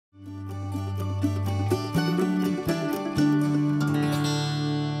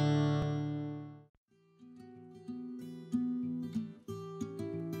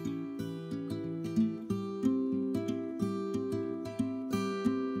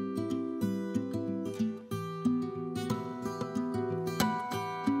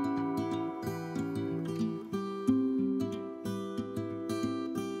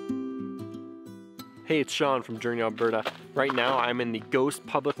Hey, it's Sean from Journey, Alberta. Right now I'm in the Ghost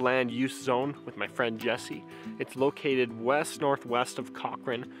Public Land Use Zone with my friend Jesse. It's located west-northwest of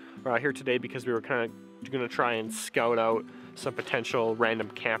Cochrane. We're out here today because we were kind of going to try and scout out some potential random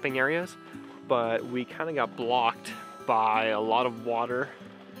camping areas, but we kind of got blocked by a lot of water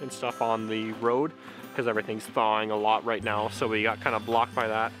and stuff on the road because everything's thawing a lot right now, so we got kind of blocked by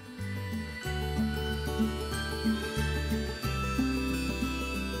that.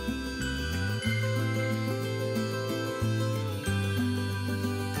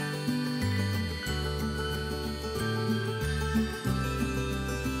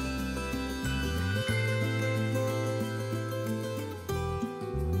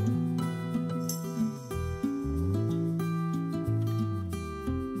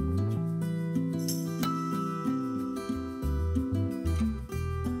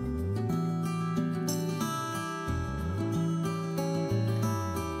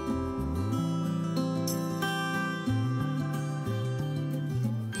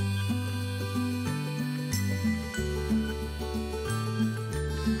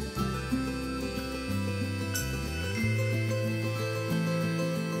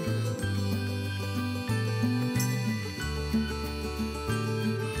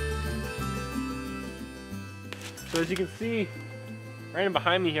 So as you can see, right in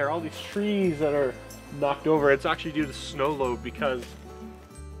behind me here, all these trees that are knocked over, it's actually due to snow load, because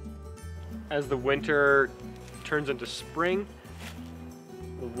as the winter turns into spring,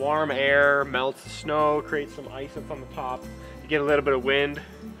 the warm air melts the snow, creates some ice that's on the top. You get a little bit of wind,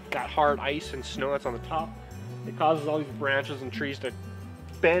 that hard ice and snow that's on the top, it causes all these branches and trees to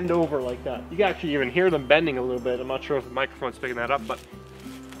bend over like that. You can actually even hear them bending a little bit. I'm not sure if the microphone's picking that up, but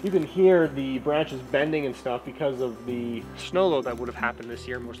you can hear the branches bending and stuff because of the snow load that would have happened this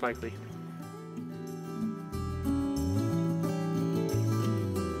year, most likely.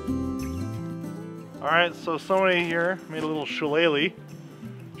 Alright, so somebody here made a little shillelagh.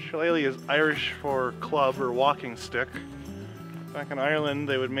 Shillelagh is Irish for club or walking stick. Back in Ireland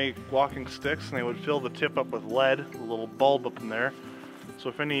they would make walking sticks and they would fill the tip up with lead, a little bulb up in there. So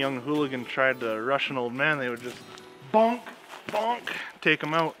if any young hooligan tried to rush an old man, they would just bonk, bonk, take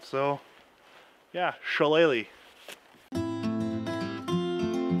him out. So yeah, shillelagh.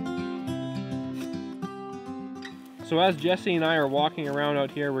 So as Jesse and I are walking around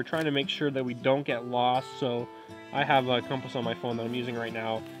out here, we're trying to make sure that we don't get lost. So I have a compass on my phone that I'm using right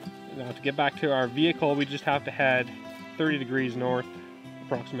now. Now to get back to our vehicle, we just have to head 30 degrees north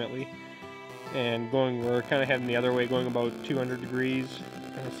approximately. And we're kind of heading the other way, going about 200 degrees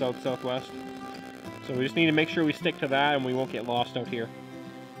south-southwest. So we just need to make sure we stick to that and we won't get lost out here.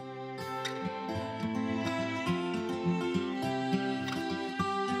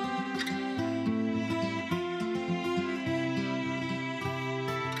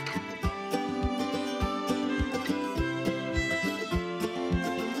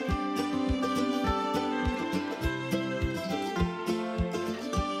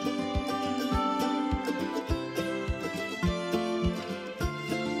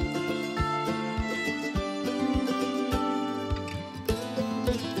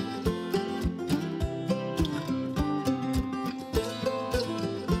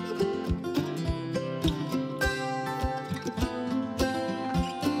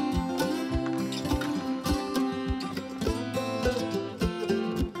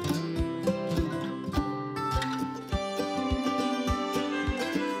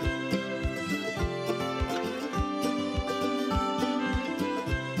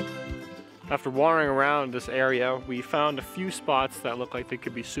 After wandering around this area, we found a few spots that look like they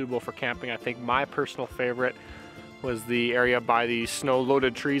could be suitable for camping. I think my personal favorite was the area by the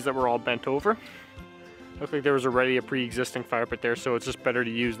snow-loaded trees that were all bent over. Looked like there was already a pre-existing fire pit there, so it's just better to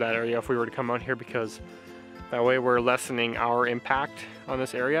use that area if we were to come out here, because that way we're lessening our impact on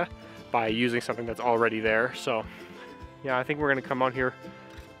this area by using something that's already there. So yeah, I think we're gonna come out here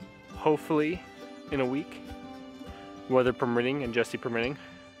hopefully in a week, weather permitting and Jesse permitting.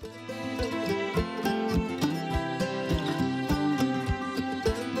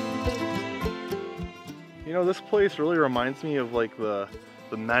 You know, this place really reminds me of like the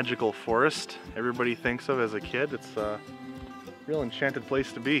magical forest everybody thinks of as a kid. It's a real enchanted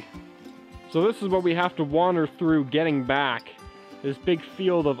place to be. So this is what we have to wander through getting back. This big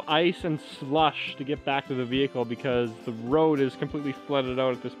field of ice and slush to get back to the vehicle because the road is completely flooded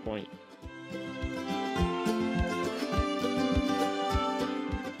out at this point.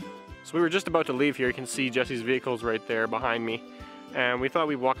 So we were just about to leave here. You can see Jesse's vehicle's right there behind me. And we thought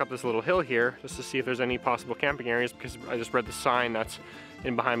we'd walk up this little hill here just to see if there's any possible camping areas, because I just read the sign that's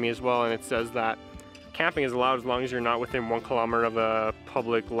in behind me as well, and it says that camping is allowed as long as you're not within 1 kilometer of a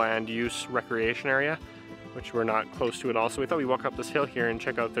public land use recreation area, which we're not close to at all. So we thought we'd walk up this hill here and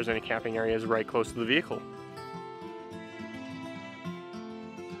check out if there's any camping areas right close to the vehicle.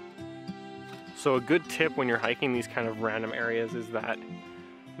 So a good tip when you're hiking these kind of random areas is that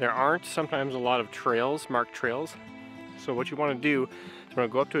there aren't sometimes a lot of trails, marked trails. So what you want to do is you want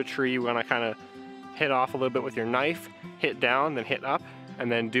to go up to a tree, you want to kind of hit off a little bit with your knife, hit down, then hit up,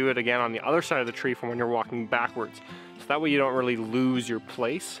 and then do it again on the other side of the tree from when you're walking backwards. So that way you don't really lose your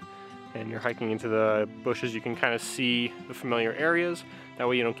place and you're hiking into the bushes. You can kind of see the familiar areas. That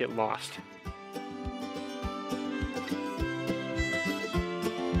way you don't get lost.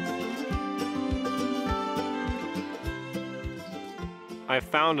 I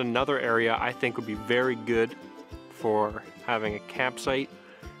found another area I think would be very good for having a campsite.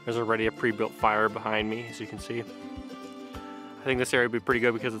 There's already a pre-built fire behind me, as you can see. I think this area would be pretty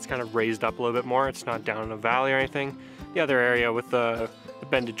good because it's kind of raised up a little bit more. It's not down in a valley or anything. The other area with the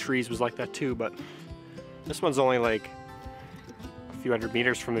bended trees was like that too, but this one's only like a few hundred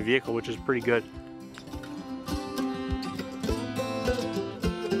meters from the vehicle, which is pretty good.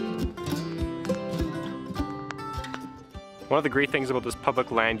 One of the great things about this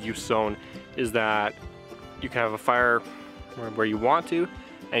public land use zone is that you can have a fire where you want to,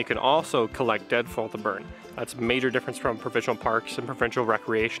 and you can also collect deadfall to burn. That's a major difference from provincial parks and provincial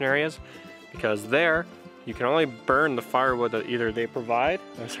recreation areas, because there you can only burn the firewood that either they provide.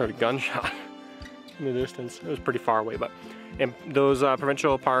 I just heard a gunshot in the distance. It was pretty far away, but in those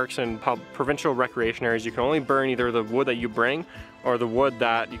provincial parks and provincial recreation areas, you can only burn either the wood that you bring or the wood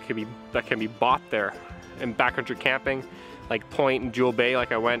that can be bought there. In backcountry camping, like Point and Jewel Bay,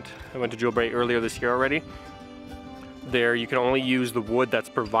 like I went to Jewel Bay earlier this year already. There you can only use the wood that's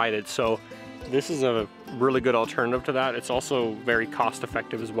provided. So this is a really good alternative to that. It's also very cost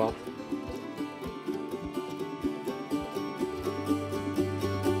effective as well.